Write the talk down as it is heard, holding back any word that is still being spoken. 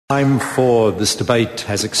Time for this debate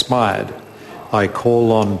has expired. I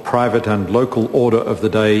call on private and local order of the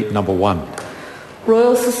day number 1.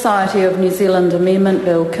 Royal Society of New Zealand Amendment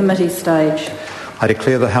Bill, committee stage. I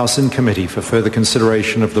declare the House in committee for further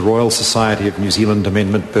consideration of the Royal Society of New Zealand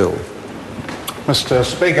Amendment Bill. Mr.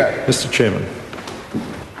 Speaker. Mr. Chairman.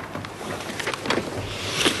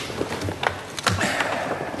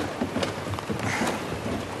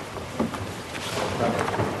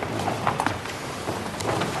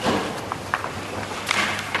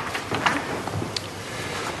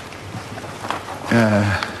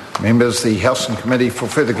 Members, the House and Committee for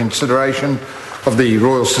further consideration of the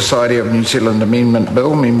Royal Society of New Zealand Amendment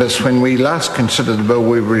Bill. Members, when we last considered the bill,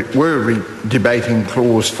 we were debating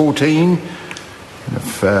Clause 14.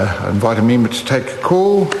 If I invite a member to take a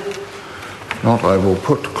call, if not, I will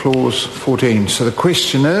put Clause 14. So the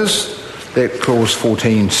question is that Clause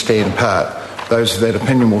 14 stand part. Those of that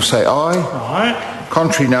opinion will say aye. Aye.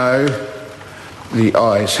 Contrary, no. The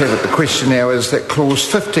ayes have it. The question now is that Clause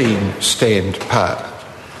 15 stand part.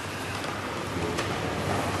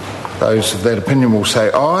 Those of that opinion will say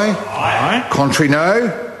aye. Aye. Contrary,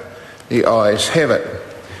 no. The ayes have it.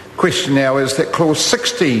 Question now is that Clause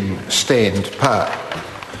 16 stand part.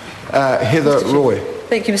 Heather Roy.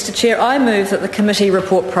 Thank you, Mr. Chair. I move that the committee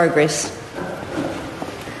report progress.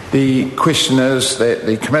 The question is that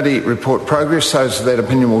the committee report progress. Those of that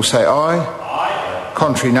opinion will say aye. Aye.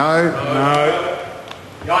 Contrary, no.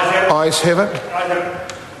 No. Ayes have it.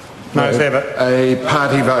 Noes have it. A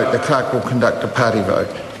party vote. The clerk will conduct a party vote.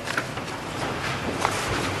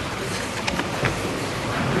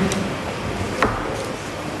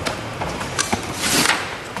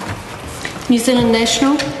 New Zealand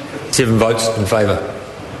National. 7 votes in favour.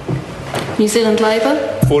 New Zealand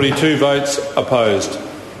Labour. 42 votes opposed.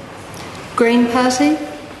 Green Party.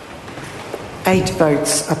 8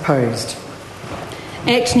 votes opposed.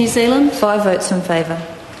 ACT New Zealand. 5 votes in favour.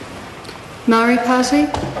 Maori Party.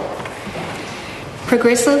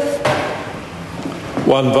 Progressive.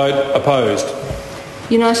 1 vote opposed.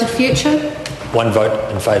 United Future. 1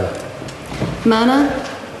 vote in favour. Mana.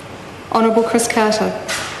 Honourable Chris Carter.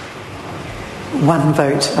 1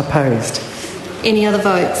 vote opposed. Any other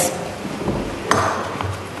votes?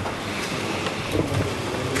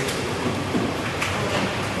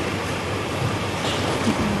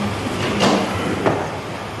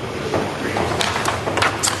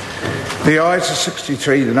 The ayes are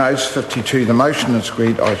 63, the noes 52. The motion is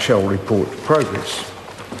agreed. I shall report progress.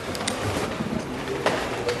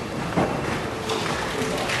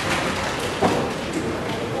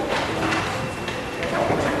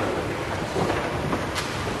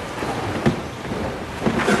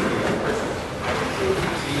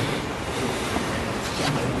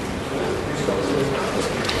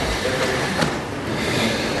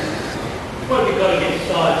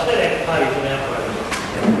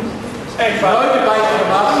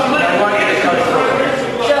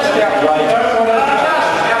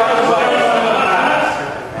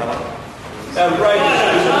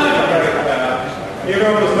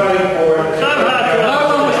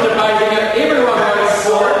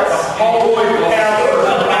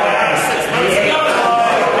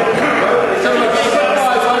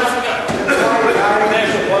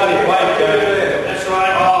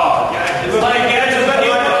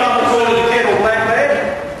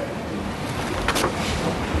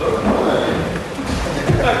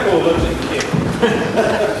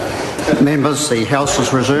 Members, the House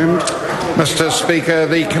is resumed. Mr. Speaker,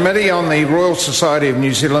 the Committee on the Royal Society of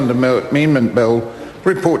New Zealand Amendment Bill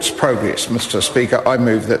reports progress. Mr. Speaker, I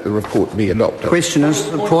move that the report be adopted. Question is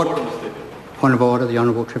the report. Point of order, the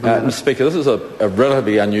Honourable Trevor. Mr. Speaker, this is a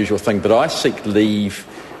relatively unusual thing, but I seek leave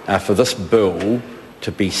for this bill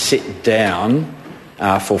to be set down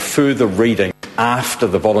for further reading after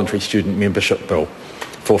the voluntary student membership bill,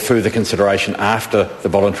 for further consideration after the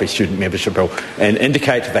voluntary student membership bill, and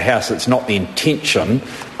indicate to the House it's not the intention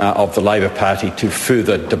of the Labour Party to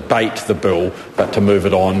further debate the bill, but to move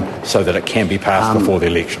it on so that it can be passed before the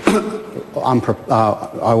election.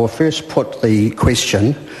 I will first put the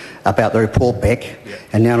question about the report back,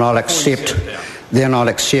 and then I'll accept. Then I'll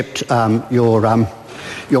accept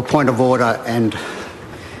your point of order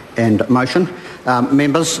and motion.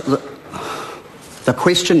 Members, the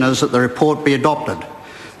question is that the report be adopted.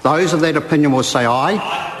 Those of that opinion will say aye.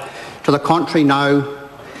 To the contrary, no.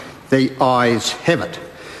 The ayes have it.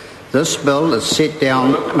 This bill is set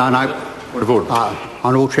down. Point of order.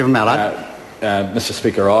 Honourable Trevor Mallard. Mr.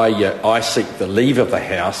 Speaker, I seek the leave of the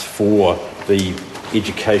House for the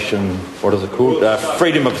Education, what is it called?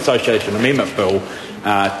 Freedom of Association Amendment Bill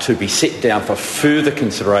to be set down for further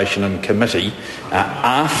consideration in committee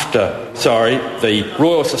the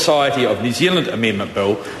Royal Society of New Zealand Amendment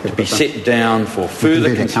Bill to be set down for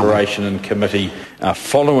further consideration in committee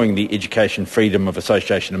following the Education Freedom of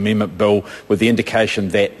Association Amendment Bill, with the indication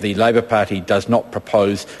that the Labour Party does not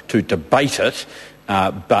propose to debate it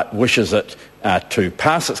but wishes it to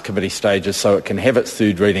pass its committee stages so it can have its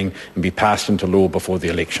third reading and be passed into law before the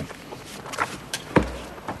election.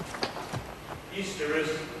 Yes, there is.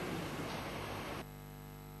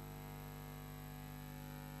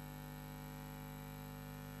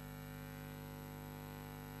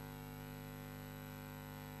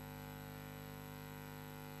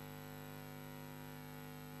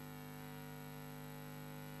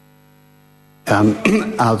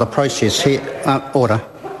 The process here, order.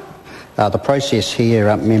 The process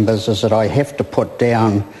here, members, is that I have to put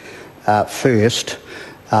down first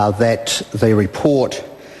that the report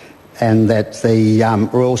and that the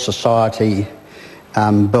Royal Society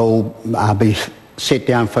bill be set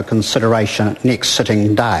down for consideration next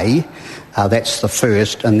sitting day. That's the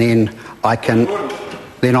first, and then I can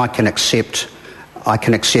accept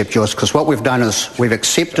yours, because what we've done is we've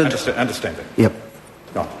accepted. Understand that. Yep.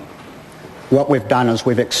 No. What we've done is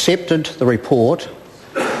we've accepted the report.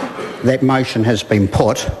 That motion has been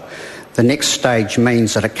put. The next stage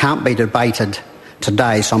means that it can't be debated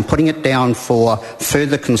today, so I'm putting it down for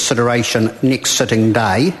further consideration next sitting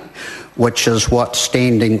day, which is what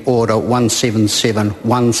Standing Order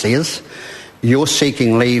 1771 says. You're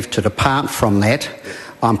seeking leave to depart from that.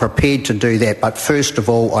 I'm prepared to do that, but first of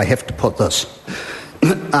all, I have to put this.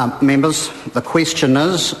 Members, the question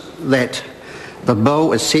is that the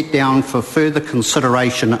bill is set down for further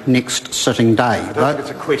consideration next sitting day. I don't think it's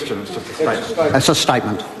a question, it's just a statement. It's a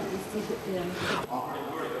statement.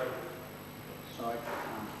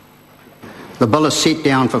 The bill is set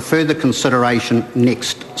down for further consideration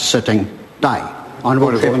next sitting day. Point of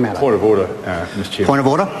order, Mr. Chairman. Point of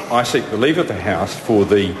order. I seek the leave of the House for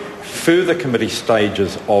the further committee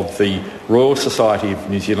stages of the Royal Society of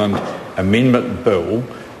New Zealand Amendment Bill,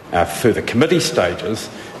 further committee stages,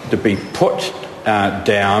 to be put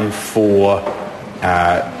down for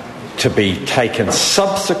to be taken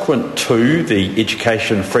subsequent to the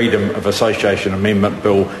Education Freedom of Association Amendment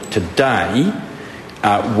Bill today,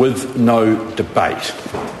 with no debate.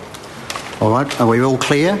 All right, are we all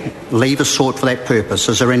clear? Leave is sought for that purpose.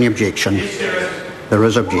 Is there any objection? Yes, there is. There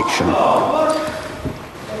is objection.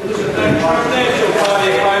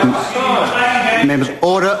 Members,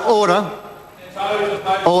 order.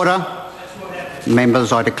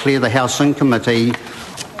 Members, I declare the House in committee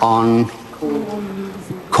on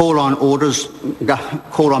call on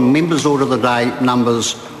members' order of the day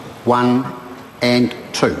numbers 1 and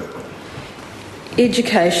 2.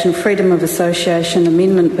 Education, Freedom of Association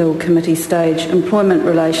Amendment Bill Committee Stage. Employment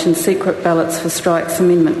Relations, Secret Ballots for Strikes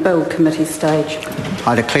Amendment Bill Committee Stage.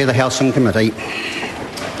 I declare the House in committee.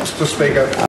 Mr. Speaker.